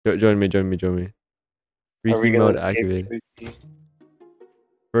Join me, join me, join me. Are we Freaky gonna mode escape activated. freaky?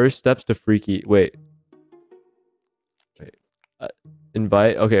 First steps to freaky. Wait. Wait.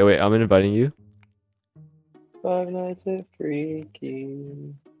 Invite. Okay, wait. I'm inviting you. 5 Nights at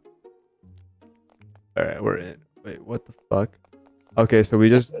Freaky. All right, we're in. Wait, what the fuck? Okay, so we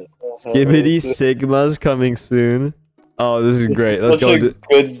just Skibbity Sigma's coming soon. Oh, this is great. Let's go.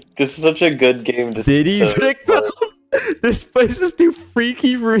 This is such a good game to Diddy picked up. This place is too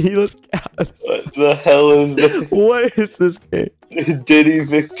freaky for me. Let's go. What the hell is this? What is this game? Diddy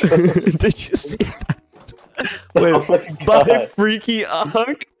Victor. Did you see that? Wait, Oh my by God. Freaky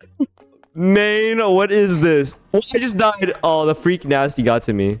Unk? Main, what is this? Oh, I just died. Oh, the freak nasty got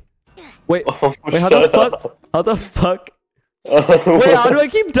to me. Wait, Oh, wait, how the fuck? How the fuck? Oh, Wait, how do I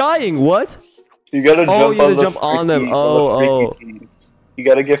keep dying? What? You gotta jump Oh, you on have to the jump on them. freaky- Oh, the oh. freaky teeth. You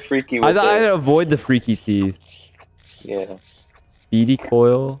gotta get freaky with I thought I had it. to avoid the freaky teeth. Yeah. Speedy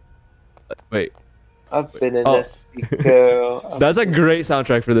coil. Wait, I've been a Oh. nasty girl. that's a great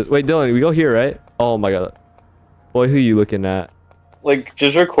soundtrack for this. Wait, Dylan, we go here, right? Oh my god. Boy, who you looking at? Like,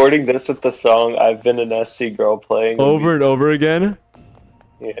 just recording this with the song I've Been a Nasty Girl playing. would Over and over again?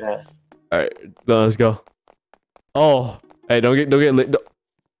 be- Yeah. Alright, let's go. Oh, hey, don't get lit.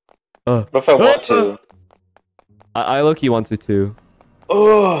 What if I want to? I low-key want to too.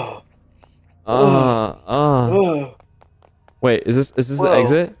 Oh. Oh. Wait, is this the Whoa.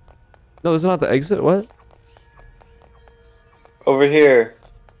 exit? No, this is not the exit. What? Over here.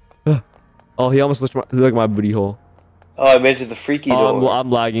 Oh, he almost looked my booty hole. Oh, I made it to the freaky door. I'm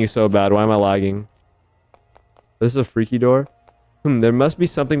lagging so bad. Why am I lagging? This is a freaky door. There must be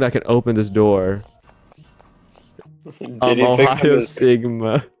something that can open this door. Did he pick Ohio this?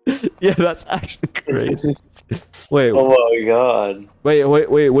 Sigma. Yeah, that's actually crazy. Wait, Oh my god. wait.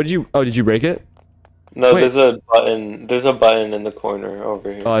 What did you? Oh, did you break it? No, Wait. there's a button. There's a button in the corner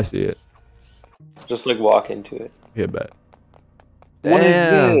over here. Oh, I see it. Just like walk into it. Okay, bet. What is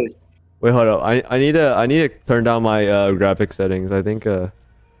Damn. this? Wait, hold up. I need to turn down my graphic settings. I think So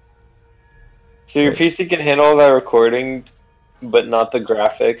your Wait. PC can handle that recording, but not the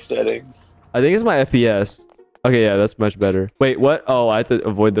graphics setting. it's my FPS. Okay, yeah, that's much better. Wait, what? Oh, I have to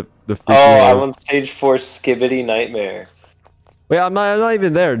avoid the freaky Oh, I'm mode. on stage 4 Skibbity Nightmare. Wait, I'm not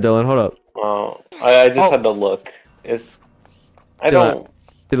even there, Dylan. Hold up. Oh, I just Oh. had to look. It's. I Dylan, don't.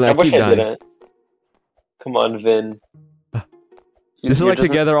 Dylan, I I wish keep I dying. didn't. Come on, Vin. This is You're like just-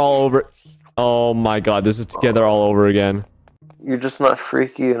 together all over. Oh my god, this is together all over again. You're just not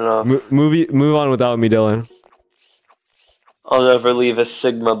freaky enough. Move on without me, Dylan. I'll never leave a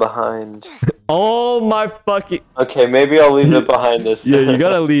Sigma behind. Oh my fucking. Okay, maybe I'll leave it behind this. Yeah, you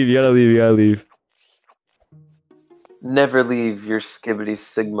gotta leave. You gotta leave. You gotta leave. Never leave your Skibbity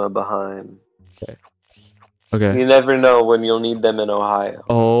Sigma behind. Okay. You never know when you'll need them in Ohio.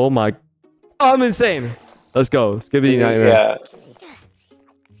 Oh my. I'm insane. Let's go. Skibbity nightmare. Yeah.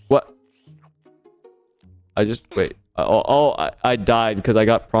 What? I just wait. I died because I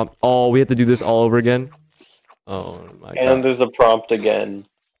got prompt. Oh, we have to do this all over again. Oh my And god. there's a prompt again.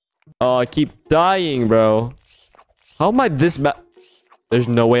 Oh, I keep dying, bro. How am I this bad? There's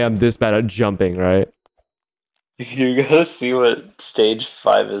no way I'm this bad at jumping, right? You gotta see what stage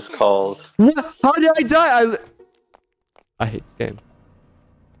 5 is called. What? How did I die? I hate this game.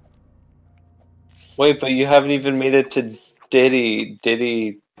 Wait, but you haven't even made it to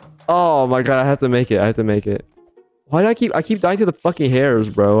Diddy. Oh my god, I have to make it. I have to make it. Why do I keep dying to the fucking hairs,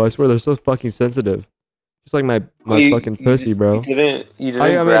 bro? I swear they're so fucking sensitive. Just like my fucking pussy, bro. You didn't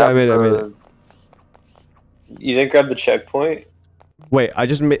I made it. You didn't grab the checkpoint? Wait, I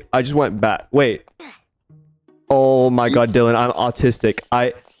just went back. Wait. Oh my god, Dylan, I'm autistic.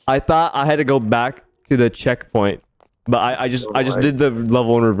 I thought I had to go back to the checkpoint, but I just did the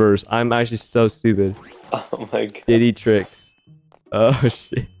level in reverse. I'm actually so stupid. Oh my god. Diddy tricks. Oh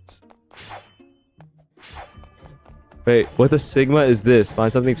shit. Wait, what the Sigma is this?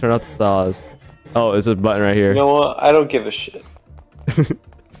 Find something, turn off the saws. Oh, it's a button right here. You know what? I don't give a shit. Dylan,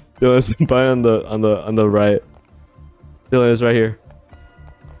 it's a button on the right. Dylan, it's right here.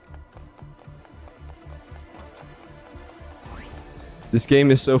 This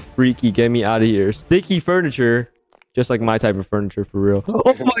game is so freaky. Get me out of here. Sticky furniture. Just like my type of furniture for real.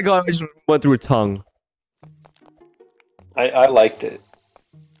 Oh my god, I just went through a tongue. I liked it.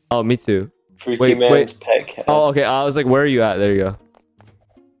 Oh, me too. Freaky Wait, Man's wait. pet cat. Oh, okay. I was like, where are you at? There you go.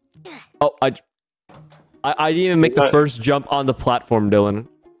 Oh, I didn't even make the first jump on the platform, Dylan.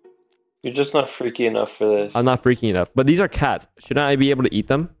 You're just not freaky enough for this. I'm not freaky enough. But these are cats. Shouldn't I be able to eat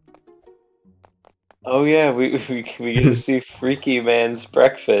them? Oh yeah, we get to see Freaky Man's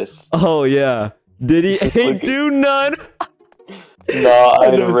breakfast. Oh, yeah. Did he ain't Look at- do none? No,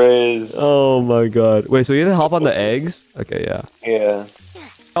 I'd raise. Oh my god. Wait, so you have to hop on the eggs? Okay, yeah. Yeah.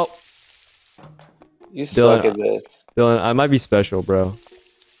 Oh. You suck at this. Dylan, I might be special, bro.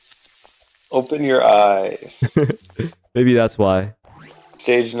 Open your eyes. Maybe that's why.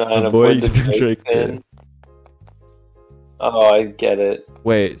 Stage 9, Avoid avoid the Drake pin. Oh, I get it.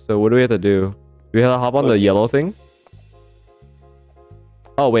 Wait, so what do we have to do? Do we have to hop on the yellow thing?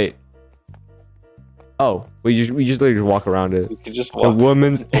 Oh, wait. Oh, we just literally walk around it. We could just The walk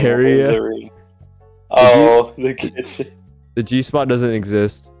woman's area. Oh, the kitchen. The G spot doesn't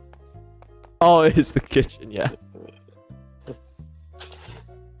exist. Oh, it's the kitchen, yeah.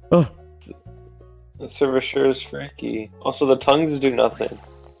 Oh. The server sure is freaky. Also, the tongues do nothing.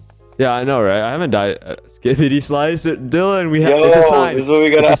 Yeah, I know, right? I haven't died. Skibbity slice it. Dylan, we have. Yo, It's a sign. this is what we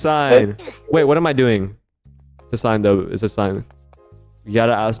gotta. It's a sign. Wait, what am I doing? It's a sign, though. It's a sign. We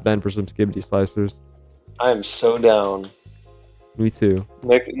gotta ask Ben for some skibbity slicers. I am so down. Me too.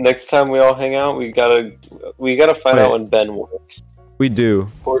 Next time we all hang out, we gotta find out when Ben works. We do.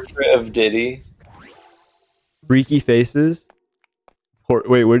 Portrait of Diddy. Freaky faces.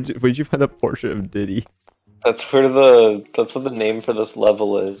 Wait, where'd you find the portrait of Diddy? That's what the name for this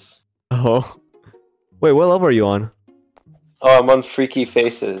level is. Oh. Wait, what level are you on? Oh, I'm on Freaky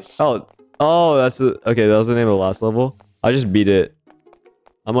Faces. Oh, okay. That was the name of the last level. I just beat it.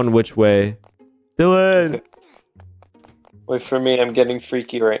 I'm on which way? Dylan. Wait for me. I'm getting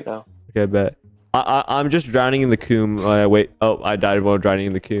freaky right now. Okay, I bet. I'm just drowning in the coombe. Wait. Oh, I died while drowning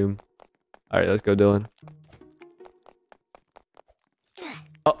in the coombe. All right, let's go, Dylan.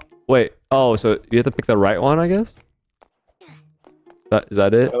 Oh, wait. Oh, so you have to pick the right one, I guess? Is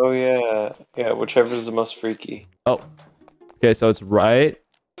that it? Oh, yeah. Yeah, whichever is the most freaky. Oh. Okay, so it's right.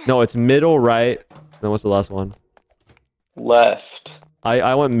 No, it's middle, right. Then what's the last one? Left.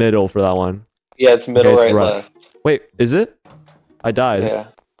 I went middle for that one. Yeah, it's middle, okay, right, left. Wait, is it? I died.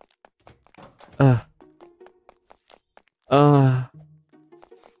 Yeah.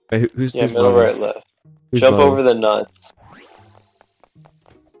 Wait, who's middle, right, left. Who's Jump running? over the nuts.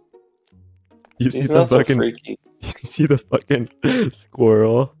 You see the fucking freaky. You see the fucking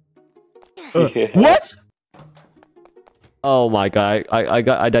squirrel? Yeah. What? Oh my god! I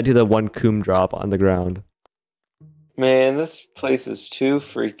died to the one coombe drop on the ground. Man, this place is too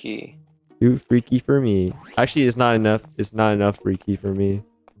freaky. Too freaky for me. Actually, it's not enough. It's not enough freaky for me.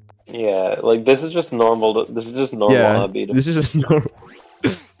 Yeah, like this is just normal. This is just normal hobby. This is just normal.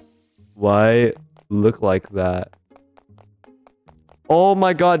 Why look like that? Oh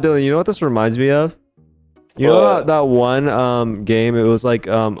my god, Dylan! You know what this reminds me of? You know that one game? It was like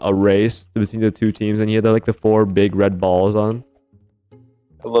a race between the two teams, and you had like the 4 big red balls on.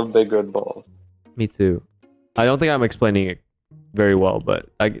 I love big red balls. Me too. I don't think I'm explaining it very well, but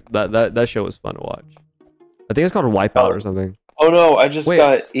that show was fun to watch. I think it's called Wipeout or something. Oh no! I just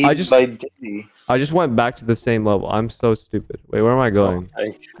got eaten by Diddy. I just went back to the same level. I'm so stupid. Wait, where am I going?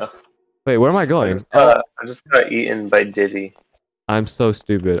 Oh, Wait, where am I going? I just got eaten by Diddy. I'm so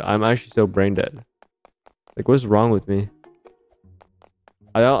stupid. I'm actually so brain dead. Like, what's wrong with me?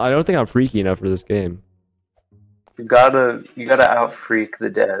 I don't think I'm freaky enough for this game. You gotta out freak the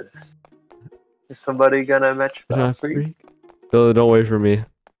devs. Is somebody gonna match out freak? Don't wait for me.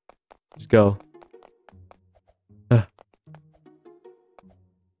 Just go.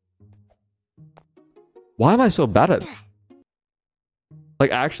 Why am I so bad at it?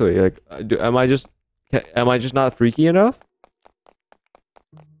 Like, actually, like, am I just not freaky enough?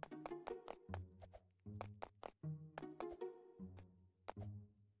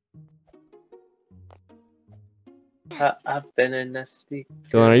 I've been in a stick.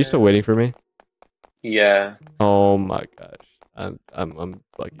 Dylan, are you still waiting for me? Yeah. Oh my gosh, I'm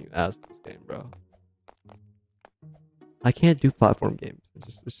fucking ass at this game, bro. I can't do platform games.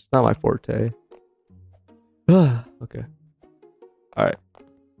 It's just not my forte. Okay. All right.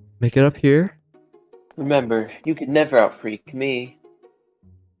 Make it up here. Remember, you could never outfreak me.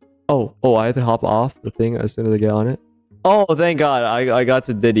 Oh, I have to hop off the thing as soon as I get on it. Oh, thank God! I got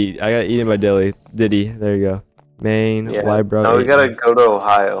to Diddy. I got eaten by Diddy. There you go. Main, yeah. bro. Now we gotta go to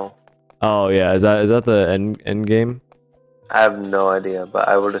Ohio. Oh yeah, is that the end game? I have no idea, but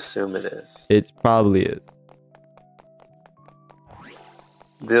I would assume it is. It probably is.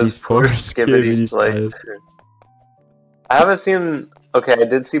 These poor Skibbity slicers. I haven't seen. Okay, I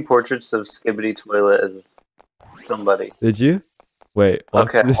did see portraits of Skibbity Toilet as somebody. Did you? Wait.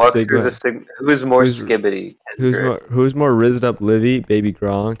 Okay, walk through the Sigma. Who's more Skibbity? Who's more rizzed up Livy, Baby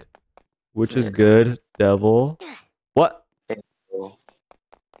Gronk? Which is good? Devil. What?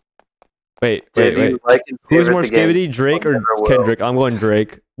 Wait. Like Who's more Skibbity, Drake or Kendrick? I'm going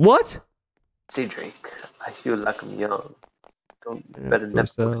Drake. What? See Drake. I feel like I'm young. Don't better never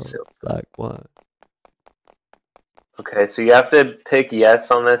go to sale. Black one. Okay, so you have to pick yes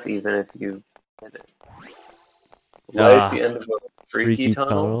on this, even if you hit it. Light at the end of a freaky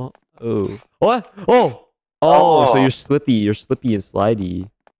tunnel. Oh. What? Oh. Oh. So you're slippy. You're slippy and slidey.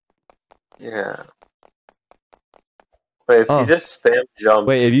 Yeah. Wait, if you just spam jump.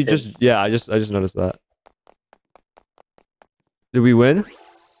 Wait, if you just I just noticed that. Did we win?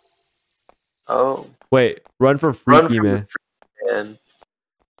 Oh. Wait, run for freaky man.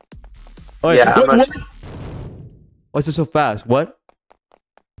 Oh yeah. What? Why is it so fast? What?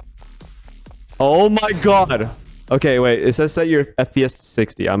 Oh my god. Okay, wait. It says set your FPS to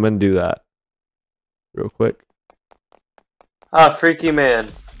 60. I'm gonna do that real quick. Ah, freaky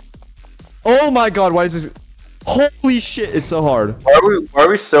man. Oh my god. Why is this? Holy shit! It's so hard. Why are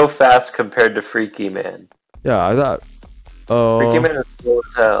we so fast compared to freaky man? Yeah, I thought. Oh. Freaky man is slow as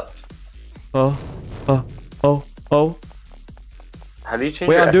hell. Oh. How do you change?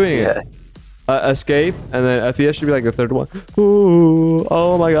 Wait, your I'm doing FPS? it. Escape, and then FPS should be like the third one. Ooh,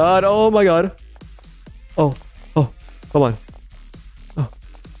 oh my god, oh my god. Oh, come on.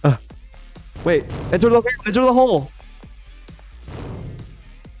 Wait, enter the hole.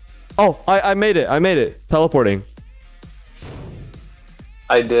 Oh, I made it. Teleporting.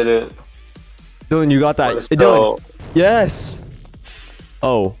 I did it. Dillon, you got that. Hey, Dillon. Yes.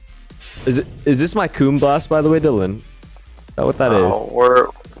 Oh, is this my Coom Blast, by the way, Dillon? Is that what that is?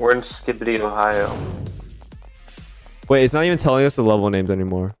 We're in Skibbity, Ohio. Wait, it's not even telling us the level names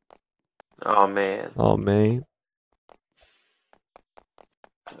anymore. Oh man. Oh man.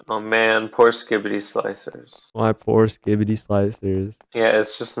 Oh man, poor Skibbity Slicers. My poor Skibbity Slicers. Yeah,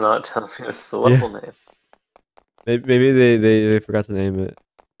 it's just not telling us the level name. Maybe they forgot to name it.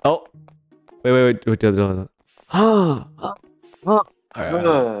 Oh, wait.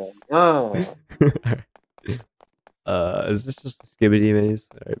 Is this just a Skibbity maze?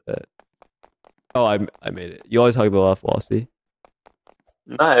 Alright, bet. Oh, I made it. You always hug the left wall, see?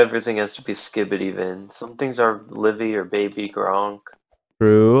 Not everything has to be Skibbity Vin. Some things are Livy or Baby Gronk.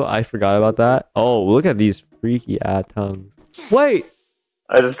 True, I forgot about that. Oh, look at these freaky ass tongues. Wait!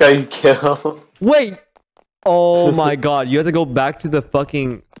 I just got you killed. Wait! Oh my god, you have to go back to the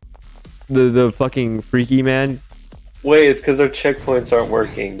fucking... The fucking freaky man. Wait, it's because our checkpoints aren't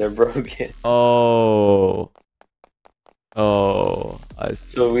working. They're broken. Oh. So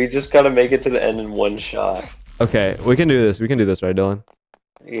we just gotta make it to the end in one shot. Okay, we can do this. We can do this, right, Dillon?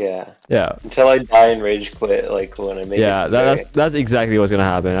 Yeah. Yeah. Until I die and rage quit, like when I make it. Yeah, that's exactly what's gonna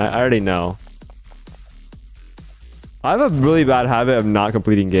happen. I already know. I have a really bad habit of not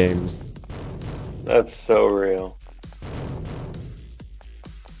completing games. That's so real.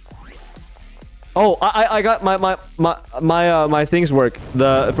 Oh, I got my things work.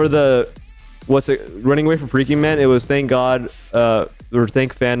 Running away from Freaking Man. It was thank God or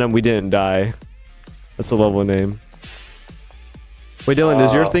thank fandom we didn't die. That's the level name. Wait, Dillon,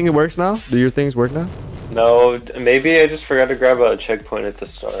 does your thing works now? Do your things work now? No, maybe I just forgot to grab a checkpoint at the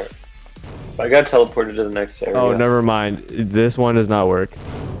start. I got teleported to the next area. Oh, never mind. This one does not work.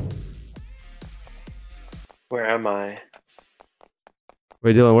 Where am I?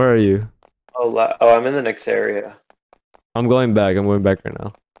 Wait, Dillon, where are you? Oh, I'm in the next area. I'm going back. I'm going back right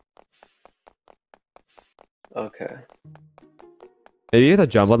now. Okay. Maybe you have to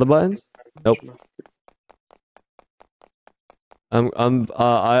jump on the buttons? Nope.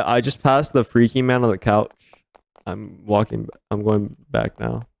 I just passed the freaky man on the couch. I'm going back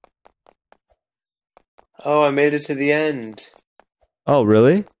now. Oh, I made it to the end. Oh,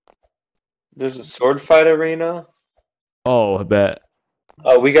 really? There's a sword fight arena? Oh, I bet.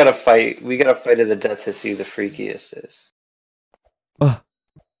 Oh, we gotta fight. We gotta fight to the death to see who the freakiest is. There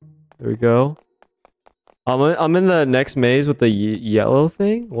we go. I'm in the next maze with the yellow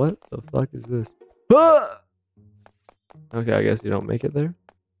thing. What the fuck is this? Okay, I guess you don't make it there.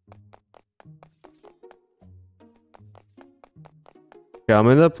 Okay, I'm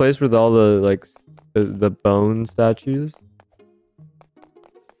in the place with all the like the bone statues.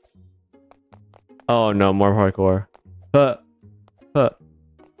 Oh no, more parkour.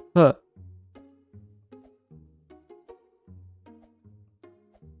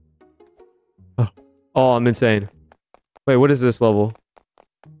 Oh, I'm insane. Wait, what is this level?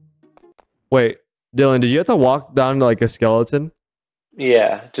 Wait, Dillon, did you have to walk down to like a skeleton?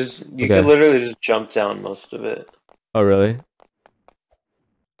 Yeah, you could literally just jump down most of it. Oh, really?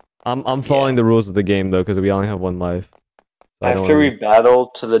 I'm following the rules of the game though, because we only have one life. So after we battle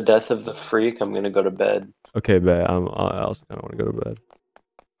to the death of the freak, I'm gonna go to bed. Okay, bet. I also kind of want to go to bed.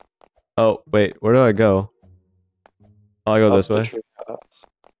 Oh, wait, where do I go? Oh, I go this way.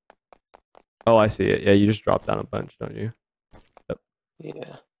 Oh, I see it. Yeah, you just drop down a bunch, don't you?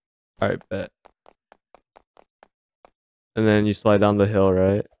 Yeah. All right, bet. And then you slide down the hill,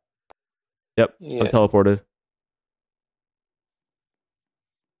 right? Yep. Yeah. I'm teleported.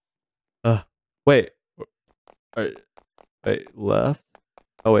 Wait. All right. Wait, left.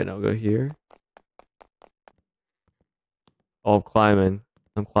 Oh wait, no, go here. Oh, I'm climbing.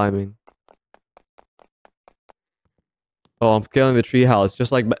 I'm climbing. Oh, I'm scaling the tree house,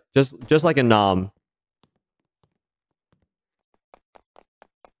 just like a nom.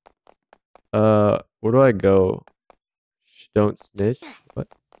 Where do I go? Shh, don't snitch. What?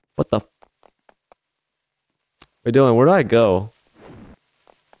 What the? Wait, Dylan, where do I go?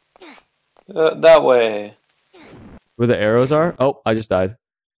 That way. Where the arrows are? Oh, I just died.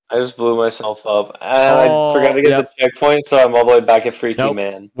 I just blew myself up, and I forgot Oh, to get the yep. checkpoint, so I'm all the way back at Freaky Nope.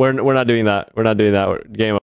 Man. We're not doing that. We're not doing that. Game